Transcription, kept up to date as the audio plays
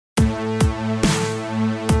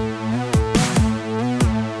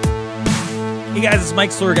Hey guys, it's Mike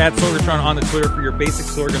Sorg at Sorgatron on the Twitter for your basic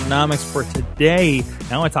Sorgonomics for today.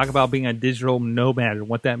 Now I want to talk about being a digital nomad and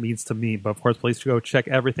what that means to me. But of course, please go check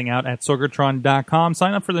everything out at Sorgatron.com.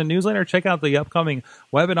 Sign up for the newsletter. Check out the upcoming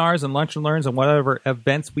webinars and lunch and learns and whatever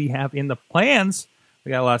events we have in the plans. We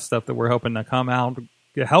got a lot of stuff that we're hoping to come out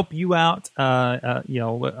to help you out,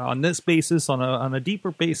 on this basis, on a deeper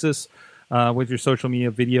basis, with your social media,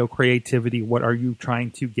 video creativity. What are you trying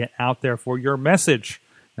to get out there for your message?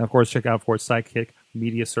 And, of course, check out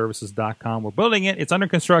SidekickMediaServices.com. We're building it. It's under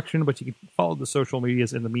construction, but you can follow the social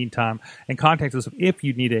medias in the meantime and contact us if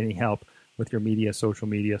you need any help with your social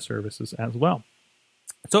media services as well.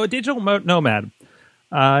 So a digital nomad,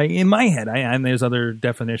 in my head, and there's other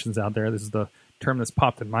definitions out there. This is the term that's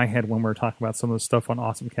popped in my head when we were talking about some of the stuff on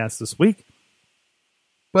AwesomeCast this week.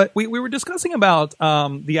 But we were discussing about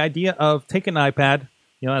the idea of taking an iPad,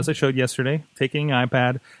 as I showed yesterday, taking an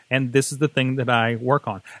iPad, and this is the thing that I work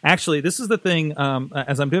on. Actually, this is the thing,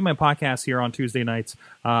 as I'm doing my podcast here on Tuesday nights,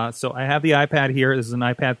 so I have the iPad here. This is an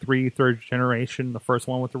iPad 3, third generation, the first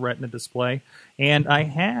one with the Retina display. And I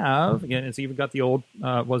have, again, it's even got the old,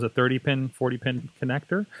 30-pin, 40-pin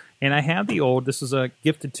connector. And I have the old, this is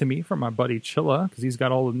gifted to me from my buddy Chilla, because he's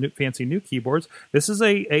got all the fancy new keyboards. This is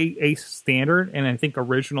a standard and I think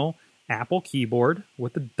original Apple keyboard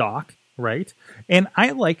with the dock. Right, and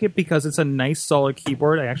I like it because it's a nice solid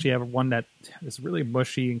keyboard. I actually have one that is really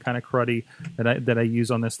mushy and kind of cruddy that I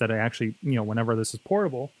use on this. That I actually, whenever this is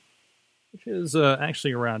portable, which is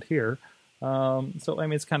actually around here. So I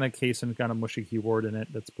mean, it's kind of case and kind of mushy keyboard in it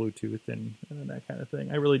that's Bluetooth and that kind of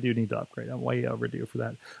thing. I really do need to upgrade. I'm way overdue for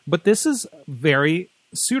that. But this is very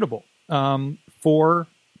suitable for,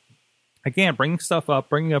 again, bringing stuff up,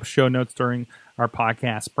 bringing up show notes during our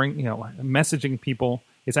podcast, messaging people.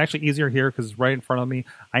 It's actually easier here because it's right in front of me.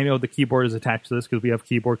 I know the keyboard is attached to this because we have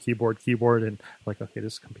keyboard, and like, okay,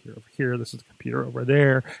 this is a computer over here, this is a computer over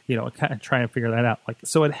there. Kind of trying to figure that out.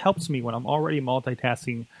 So it helps me when I'm already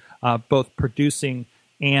multitasking, both producing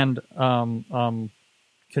and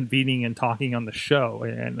convening and talking on the show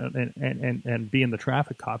and being the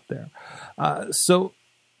traffic cop there. And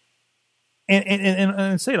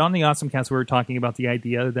say it on the AwesomeCast, we were talking about the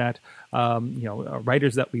idea that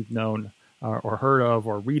writers that we've known or heard of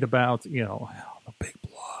or read about, the big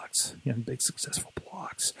blogs, big successful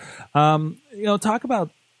blogs, talk about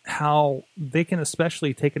how they can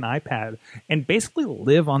especially take an iPad and basically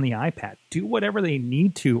live on the iPad, do whatever they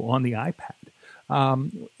need to on the iPad.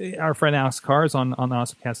 Our friend Alex Cars on the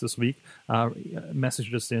AwesomeCast this week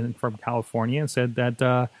messaged us in from California and said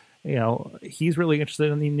that, he's really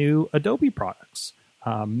interested in the new Adobe products.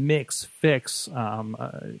 Mix, Fix,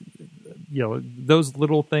 those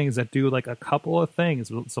little things that do like a couple of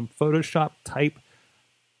things, some Photoshop type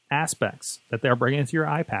aspects that they're bringing into your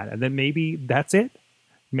iPad. And then maybe that's it.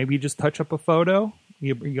 Maybe you just touch up a photo,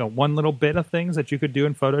 one little bit of things that you could do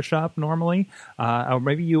in Photoshop normally. Or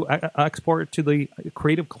maybe you export it to the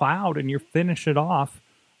Creative Cloud and you finish it off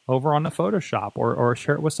over on the Photoshop or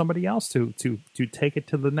share it with somebody else to take it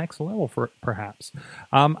to the next level perhaps.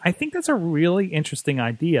 I think that's a really interesting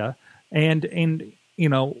idea. These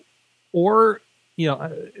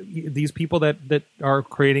people that are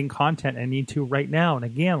creating content and need to right now, and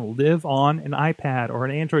again, live on an iPad or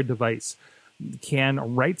an Android device,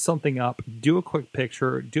 can write something up, do a quick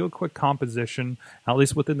picture, do a quick composition, at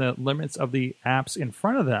least within the limits of the apps in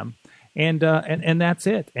front of them. And that's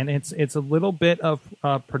it. And it's a little bit of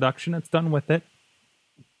production that's done with it.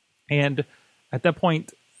 And at that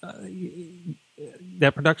point,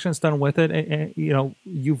 that production is done with it. And,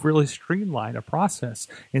 you've really streamlined a process.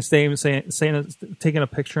 Instead of taking a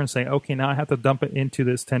picture and saying, okay, now I have to dump it into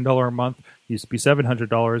this $10 a month, used to be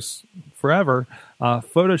 $700 forever,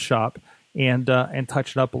 Photoshop, and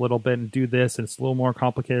touch it up a little bit and do this. And it's a little more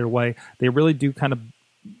complicated way. They really do kind of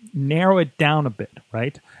narrow it down a bit,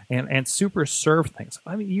 right? And super serve things.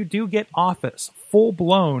 I mean, you do get Office,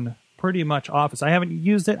 full-blown, pretty much Office. I haven't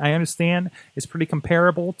used it. I understand it's pretty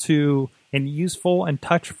comparable to and useful and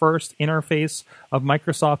touch-first interface of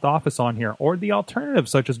Microsoft Office on here, or the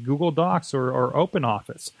alternatives such as Google Docs or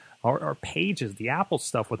OpenOffice or Pages, the Apple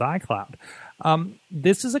stuff with iCloud.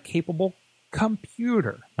 This is a capable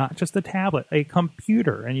computer, not just a tablet, a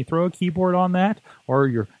computer. And you throw a keyboard on that or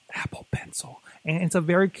your Apple Pencil. And it's a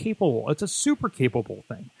super capable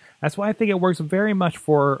thing. That's why I think it works very much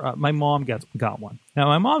for, my mom got one. Now,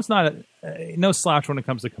 my mom's not no slouch when it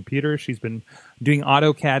comes to computers. She's been doing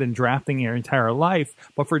AutoCAD and drafting her entire life.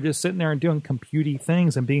 But for just sitting there and doing computey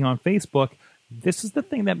things and being on Facebook, this is the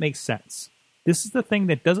thing that makes sense. This is the thing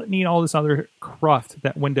that doesn't need all this other cruft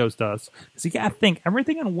that Windows does. Because you got to think,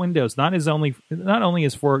 everything on Windows not only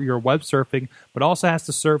is for your web surfing, but also has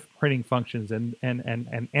to serve printing functions and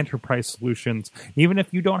enterprise solutions. Even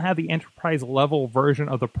if you don't have the enterprise level version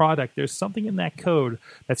of the product, there's something in that code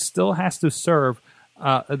that still has to serve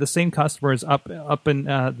the same customers up in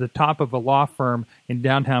the top of a law firm in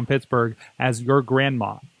downtown Pittsburgh as your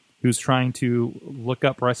grandma who's trying to look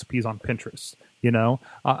up recipes on Pinterest.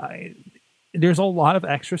 There's a lot of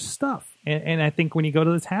extra stuff. And I think when you go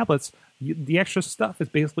to the tablets, the extra stuff is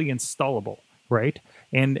basically installable, right?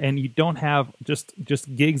 And you don't have just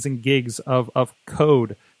gigs and gigs of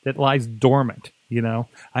code that lies dormant.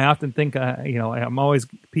 I often think, I'm always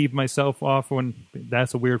peeved myself off when,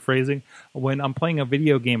 that's a weird phrasing, when I'm playing a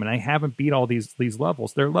video game and I haven't beat all these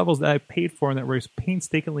levels. They're levels that I paid for and that were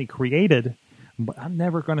painstakingly created, but I'm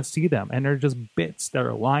never going to see them. And they're just bits that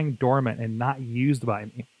are lying dormant and not used by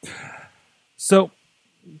me. So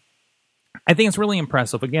I think it's really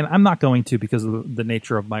impressive. Again, I'm not going to because of the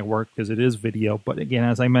nature of my work, because it is video. But again,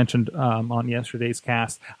 as I mentioned on yesterday's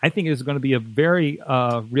cast, I think it's going to be a very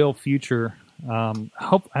real future.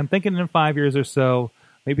 I'm thinking in 5 years or so,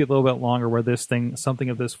 maybe a little bit longer, where something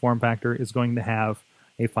of this form factor is going to have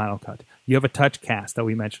a Final Cut. You have a TouchCast that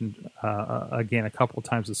we mentioned again a couple of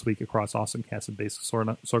times this week across AwesomeCast and Basic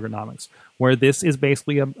Sorgonomics, where this is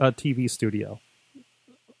basically a TV studio.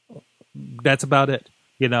 That's about it.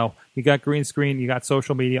 You got green screen, you got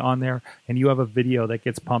social media on there, and you have a video that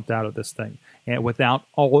gets pumped out of this thing. And without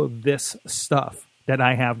all of this stuff that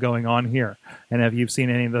I have going on here, and if you've seen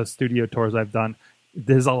any of those studio tours I've done,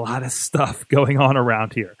 there's a lot of stuff going on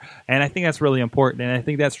around here. And I think that's really important. And I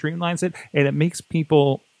think that streamlines it, and it makes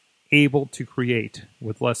people able to create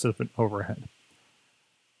with less of an overhead.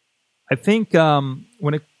 I think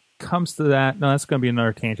when it comes to that, no, that's going to be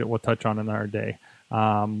another tangent we'll touch on another day.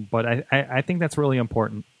 But I think that's really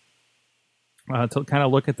important to kind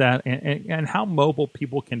of look at that and how mobile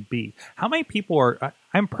people can be. How many people are,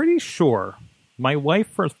 I'm pretty sure my wife,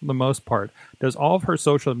 for the most part, does all of her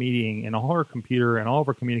social media and all her computer and all of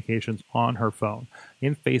her communications on her phone,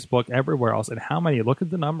 in Facebook, everywhere else. And how many? Look at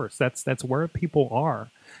the numbers. That's where people are.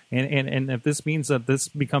 And if this means that this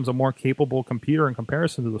becomes a more capable computer in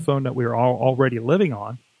comparison to the phone that we are all already living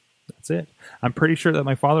on, that's it. I'm pretty sure that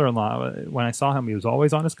my father-in-law, when I saw him, he was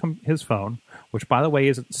always on his phone, which, by the way,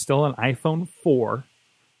 is still an iPhone 4,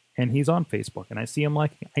 and he's on Facebook. And I see him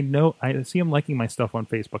liking my stuff on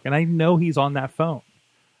Facebook, and I know he's on that phone.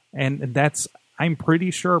 And I'm pretty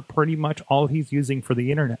sure, pretty much all he's using for the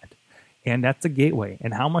internet. And that's a gateway.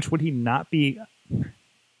 And how much would he not be, I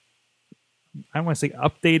don't want to say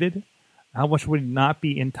updated, how much would he not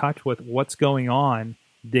be in touch with what's going on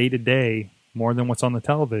day to day more than what's on the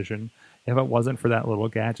television if it wasn't for that little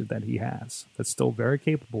gadget that he has that's still very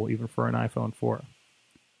capable even for an iPhone 4.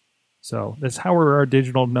 So that's how we're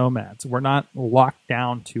digital nomads. We're not locked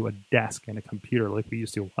down to a desk and a computer like we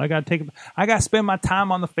used to. I got to spend my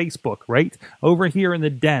time on the Facebook, right? Over here in the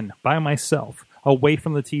den by myself, away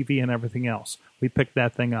from the TV and everything else. We pick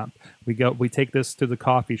that thing up. We take this to the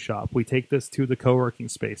coffee shop. We take this to the co-working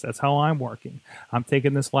space. That's how I'm working. I'm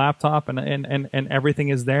taking this laptop and everything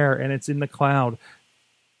is there, and it's in the cloud,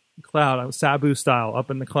 Sabu style, up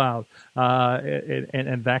in the cloud,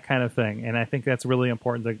 and that kind of thing. And I think that's really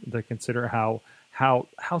important to consider how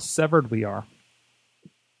severed we are.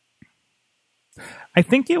 I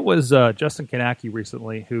think it was Justin Kanaki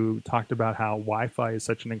recently who talked about how Wi-Fi is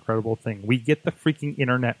such an incredible thing. We get the freaking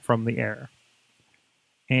internet from the air,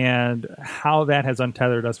 and how that has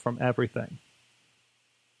untethered us from everything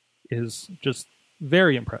is just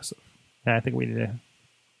very impressive. And I think we need to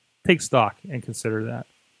take stock and consider that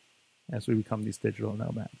as we become these digital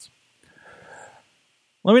nomads.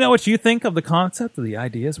 Let me know what you think of the concept, of the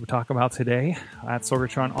ideas we're talking about today at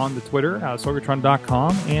Sorgatron on the Twitter,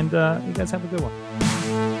 sorgatron.com, and you guys have a good one.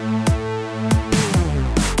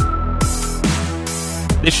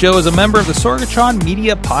 This show is a member of the Sorgatron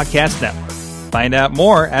Media Podcast Network. Find out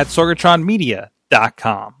more at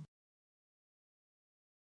sorgatronmedia.com.